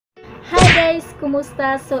guys,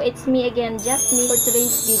 kumusta? So it's me again, Jasmine. For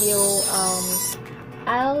today's video,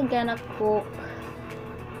 I'll gonna cook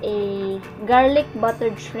a garlic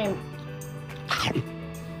buttered shrimp.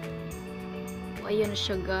 Ayan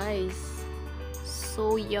siya guys.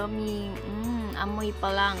 So yummy. Amoy pa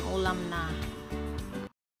lang, ulam na.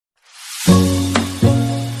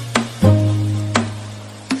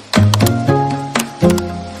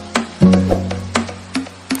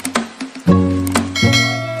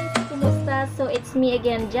 So it's me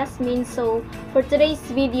again, Jasmine. So for today's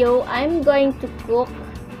video, I'm going to cook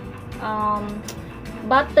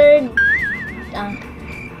buttered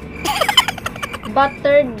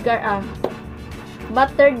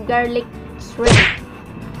garlic shrimp.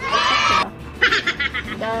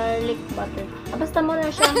 Garlic butter. Basta mo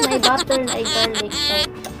na siya, may butter na ay garlic. So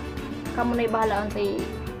kamo na bahala ang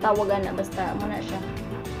tawagan na, basta mo na siya.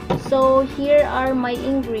 So here are my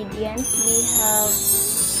ingredients. We have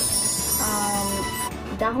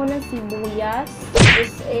dahon ng sibuyas.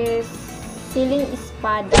 This is siling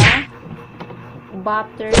espada,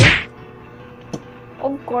 butter,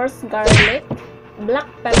 of course garlic, black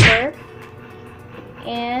pepper,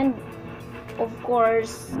 and of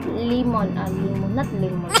course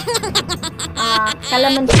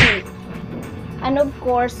kalamansi. And of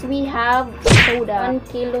course we have soda,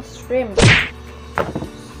 1 kilo shrimp.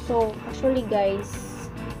 So actually guys,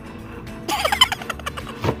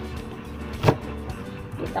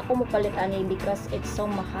 ako mapalit ani because it's so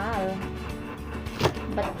mahal,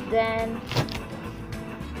 but then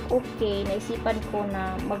okay, naisipan ko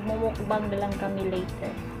na magmumukbang na lang kami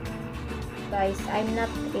later. Guys, I'm not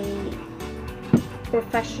a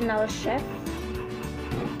professional chef,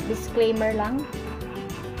 disclaimer lang.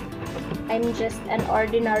 I'm just an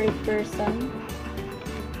ordinary person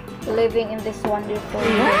living in this wonderful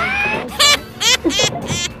world.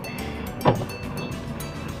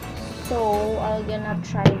 So, I'm gonna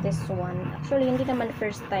try this one. Actually, hindi naman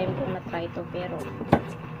first time ko na-try ito, pero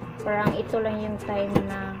parang ito lang yung time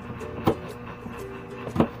na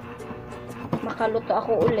makaluto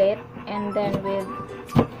ako ulit. And then with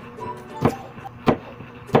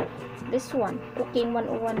this one, Cooking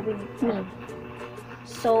 101 with me.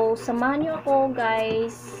 So, samahan nyo ako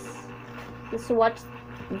guys. Just watch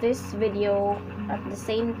this video at the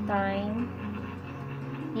same time.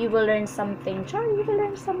 You will learn something. Char, you will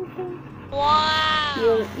learn something.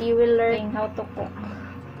 Wow! You will learn how to cook.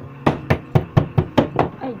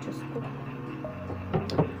 I just cook.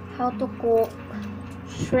 How to cook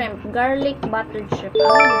shrimp. Garlic buttered shrimp.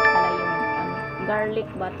 Pala yung garlic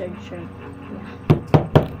buttered shrimp. Yeah.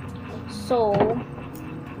 So,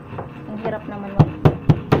 ang hirap naman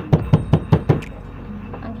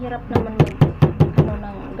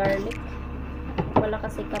ng garlic. Wala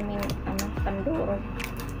kasi kaming panduro.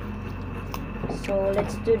 So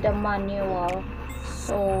let's do the manual.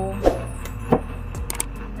 So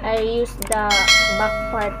I use the back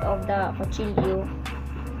part of the cuchillo.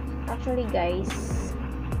 Actually guys,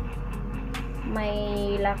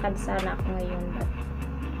 may lakad sana ako ngayon, but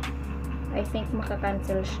I think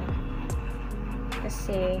makakancel siya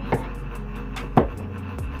kasi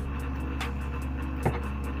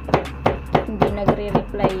hindi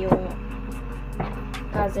nagre-reply yung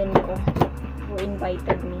cousin ko who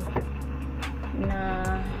invited me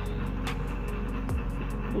na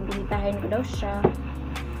ibigitahin ko daw siya,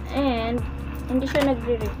 and hindi siya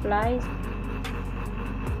nagre-reply.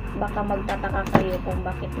 Baka magtataka kayo kung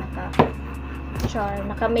bakit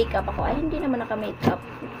naka-makeup ako. Ay, hindi naman naka-makeup,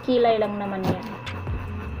 kilay lang naman yan,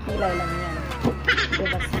 diba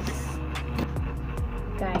sis?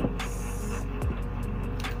 Guys,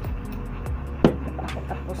 ako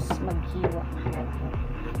tapos maghiwa.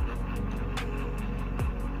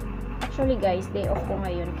 Actually guys, day off ko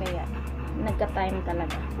ngayon, kaya nagka-time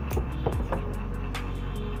talaga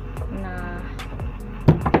na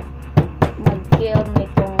mag-film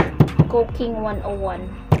nitong Cooking 101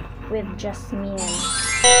 with Jasmine.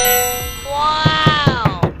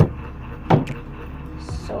 Wow!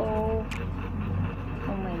 So,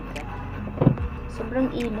 oh my god,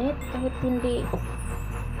 sobrang init kahit hindi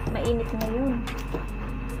mainit ngayon.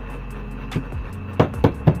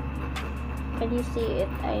 Can you see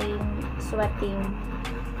it? I'm sweating.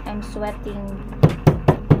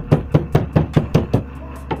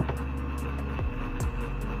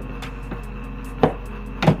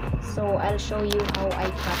 So I'll show you how I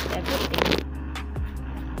cut everything.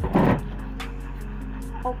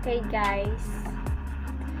 Okay guys,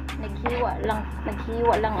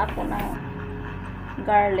 naghiwa lang ako ng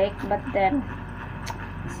garlic, but then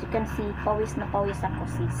as you can see, pawis na pawis ako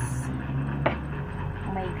sis.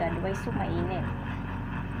 Oh my god, why so mainit?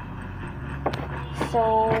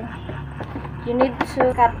 So You need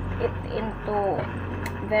to cut it into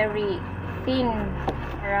very thin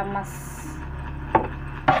para mas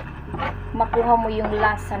makuha mo yung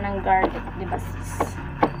lasa ng garlic, di ba sis?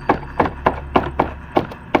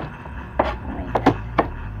 Oh my God.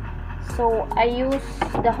 So, I use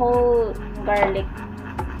the whole garlic.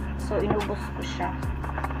 So, inubos ko siya.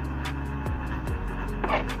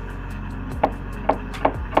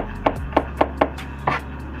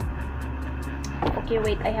 Okay,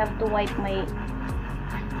 wait. I have to wipe my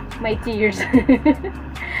tears.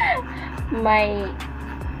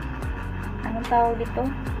 Anong tawag dito?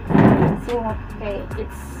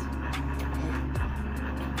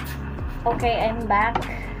 Okay, I'm back.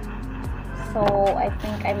 So, I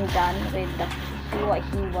think I'm done with the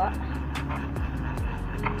hiwa-hiwa.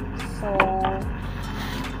 So,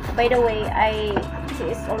 by the way,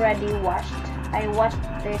 this is already washed. I washed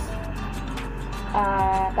this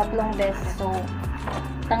tatlong beses. So,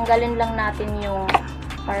 tanggalin lang natin yung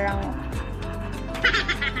parang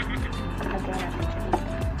lagyan natin siya dito.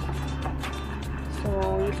 So,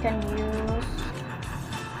 you can use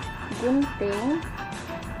gunting.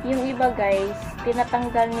 Yung iba guys,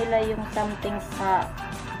 tinatanggal nila yung something sa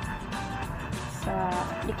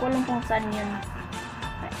di ko alam kung saan yun.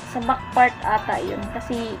 Sa back part ata yun.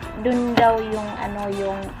 Kasi dun daw yung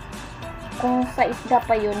yung kung sa isda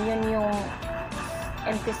pa yun yung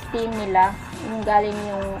intestine nila, yung galing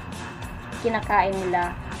yung kinakain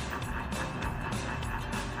nila.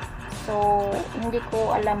 So, hindi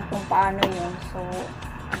ko alam kung paano yun. So,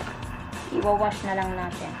 iwawash na lang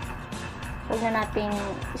natin. Huwag na nating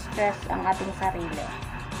stress ang ating sarili.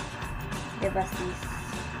 Diba sis?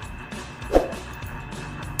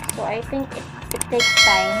 So, I think it takes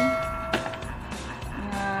time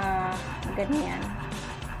na ganyan.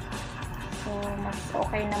 So, mas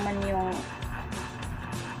okay naman yung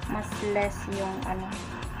mas less yung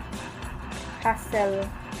hassle.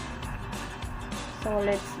 So,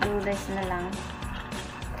 let's do this na lang.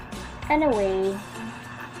 Anyway,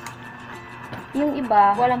 yung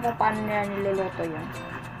iba, walang kung paano nila niluluto yun.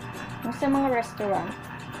 Yung sa mga restaurant.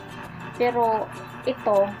 Pero,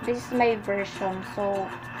 ito, this is my version. So,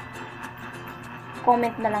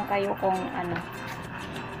 comment na lang kayo kung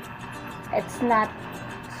it's not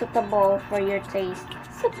suitable for your taste.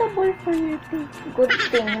 Suitable for your taste. Good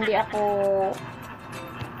thing, hindi ako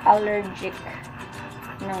allergic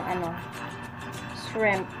ng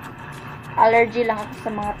shrimp. Allergy lang ako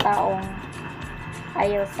sa mga taong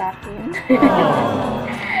ayaw sa akin.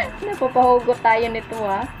 Napapahugot tayo nito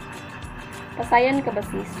Pasayan ka ba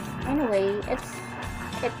sis? Anyway, it's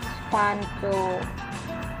fun to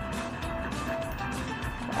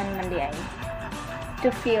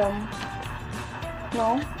film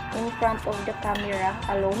in front of the camera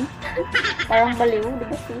alone. Parang baliw,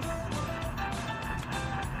 diba sis?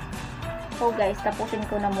 So guys, tapusin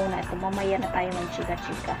ko na muna ito. Mamaya na tayo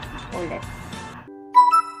mag-chika-chika ulit.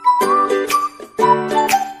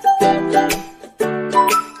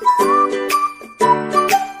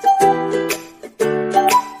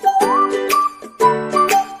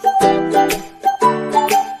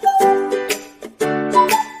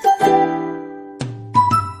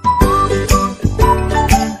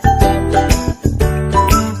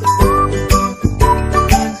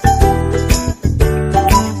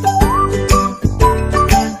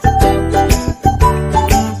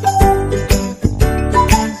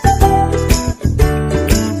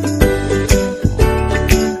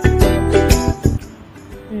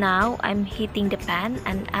 Now I'm heating the pan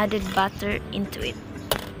and added butter into it.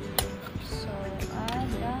 So,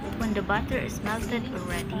 when the butter is melted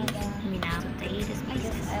already, we now saute the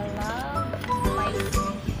spices. I love spicy.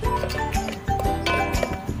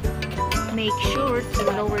 Make sure to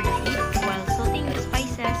lower the heat while sauteing the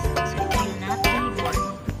spices so it will not be burnt.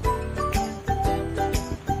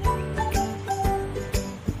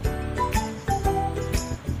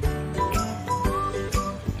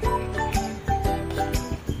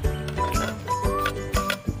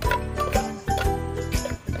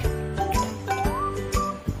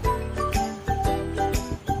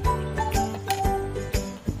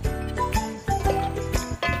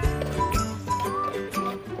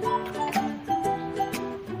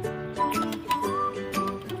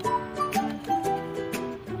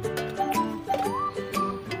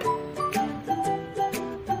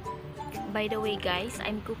 By the way guys,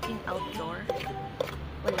 I'm cooking outdoor.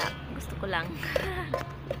 Wala, gusto ko lang.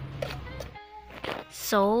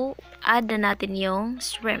 So, add na natin yung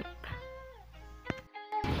shrimp.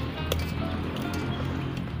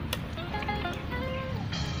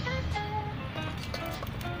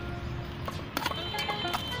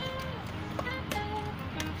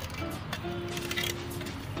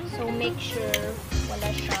 So, make sure wala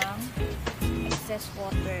siyang excess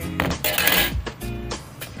water.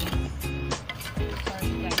 Sorry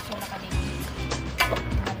guys, wala kanina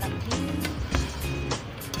malaki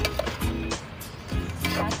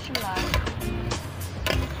spatula.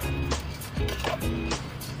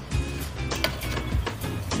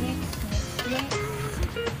 Mix.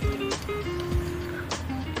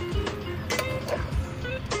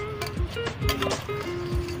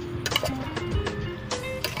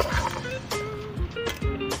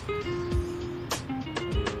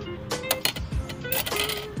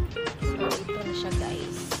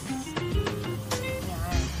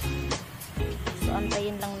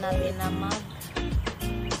 Antayin lang natin na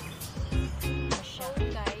siya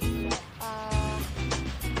guys.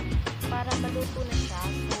 Para maluto na siya,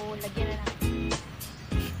 so lagyan na natin.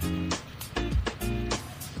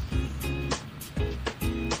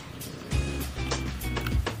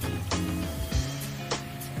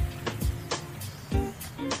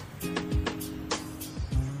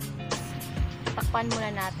 Takpan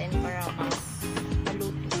muna natin para mas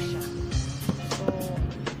maluto siya. So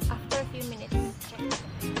after a few minutes,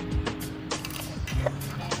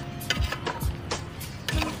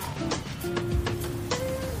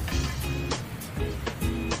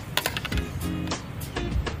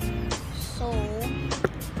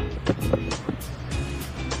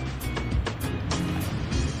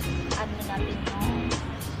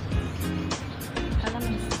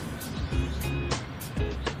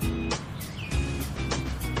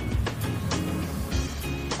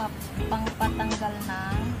 pangpatanggal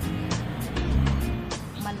ng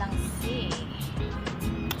malangsi.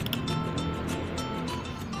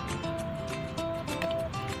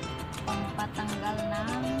 Pangpatanggal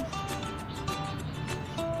ng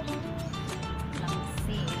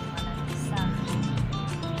malangsi, malangsa.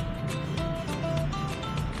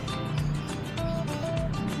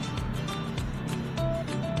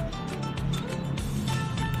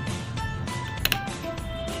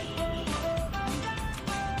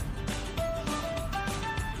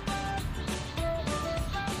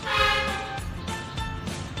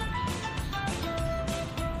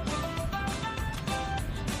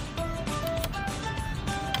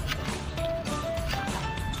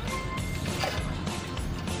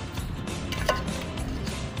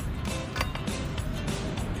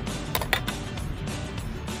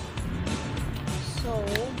 So,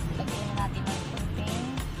 lagyan na natin ng konting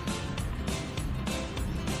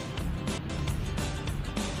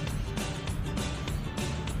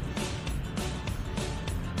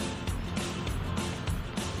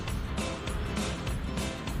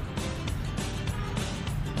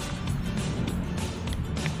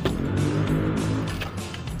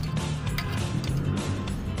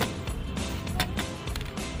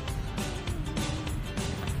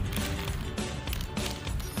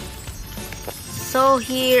So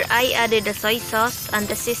here I added the soy sauce and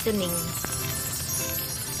the seasoning.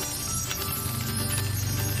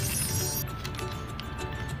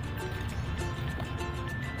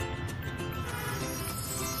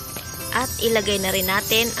 At ilagay na rin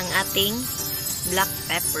natin ang ating black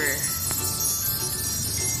pepper.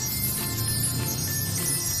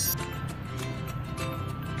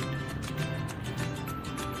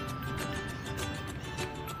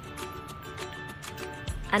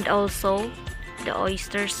 And also the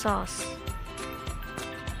oyster sauce.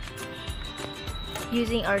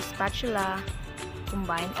 Using our spatula,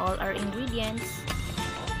 combine all our ingredients.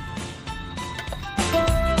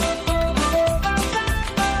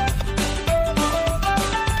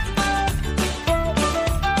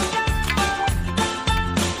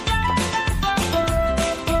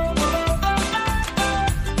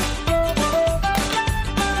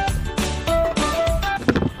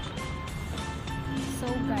 So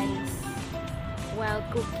guys, while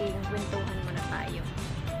cooking, kwentuhan muna tayo.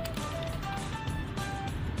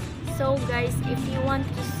 So guys, if you want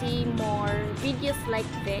to see more videos like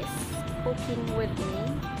this, cooking with me,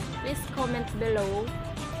 please comment below.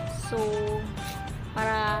 So,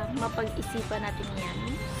 para mapag-isipan natin yan.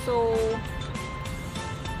 So,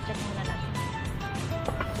 check muna natin.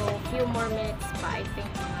 So, few more minutes pa. I think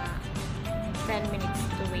mga 10 minutes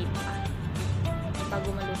to wait pa bago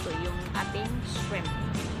maluto yung ating shrimp.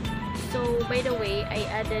 So, by the way, I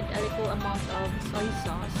added a little amount of soy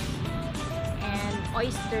sauce and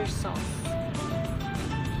oyster sauce.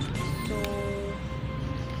 So,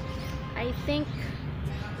 I think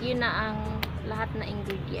yun na ang lahat na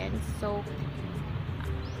ingredients. So,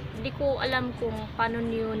 hindi ko alam kung paano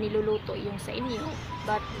niyo niluluto yung sa inyo,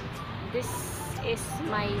 but this is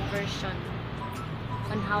my version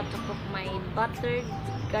on how to cook my buttered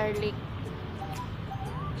garlic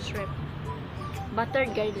shrimp.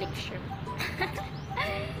 Buttered garlic shrimp.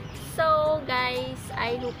 So guys,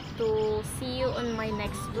 I hope to see you on my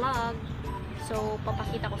next vlog. So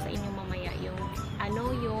papakita ko sa inyo mamaya yung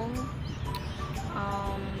yung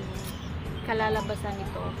kalalabasan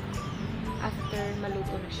nito after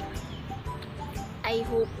maluto na siya. I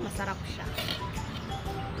hope masarap siya.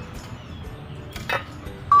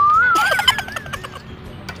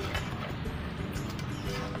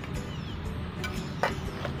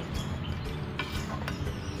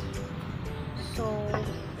 So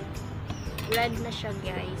red na siya,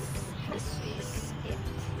 guys. This is it.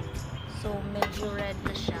 So medyo red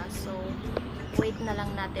na siya. So wait na lang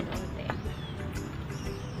natin unti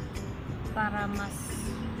para mas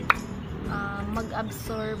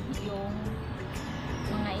mag-absorb yung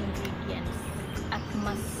mga ingredients at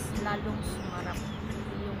mas lalong sumarap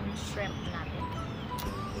yung shrimp natin.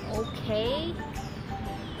 Okay?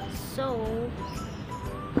 So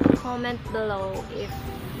comment below if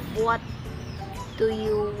what do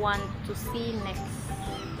you want to see next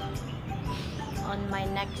on my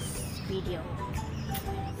next video.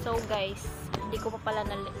 So guys, hindi ko pa pala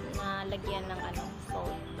nalagyan ng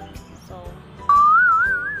salt. So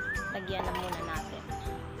lagyan na muna natin.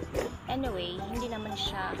 Anyway, hindi naman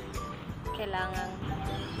siya kailangang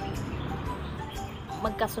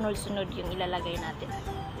magkasunod-sunod yung ilalagay natin.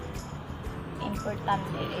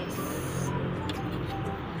 Importante is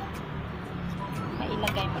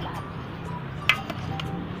mailagay mo lahat.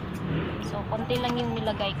 So, konti lang yung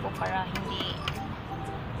nilagay ko para hindi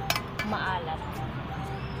maalat.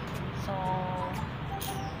 So,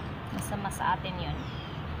 masama sa atin yun.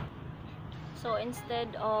 So,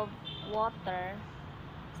 instead of water,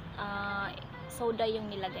 soda yung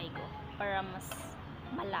nilagay ko para mas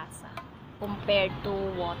malasa compared to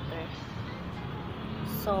water.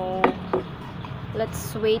 So,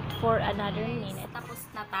 let's wait for another minute. Tapos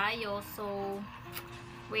na tayo. So,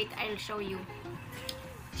 wait, I'll show you.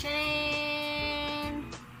 Chain!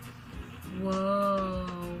 Wow!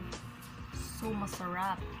 So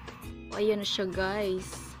masarap. Ayan na siya, guys.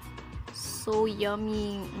 So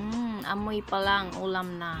yummy. Amoy pa lang,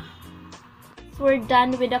 ulam na. So we're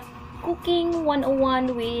done with the cooking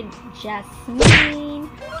 101 with Jasmine.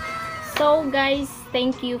 So guys,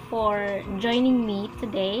 thank you for joining me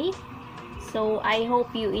today. So I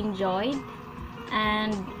hope you enjoyed,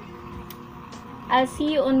 and I'll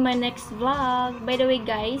see you on my next vlog. By the way,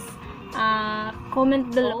 guys,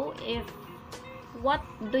 comment below if what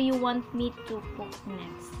do you want me to cook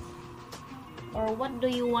next, or what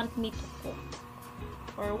do you want me to cook,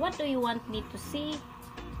 or what do you want me to see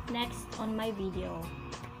next on my video.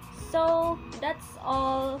 So that's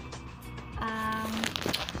all.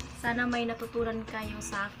 Sana may natutunan kayo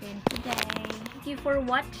sa akin today. Thank you for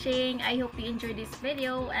watching. I hope you enjoyed this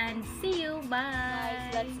video, and see you. Bye.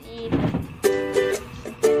 Guys, let's eat.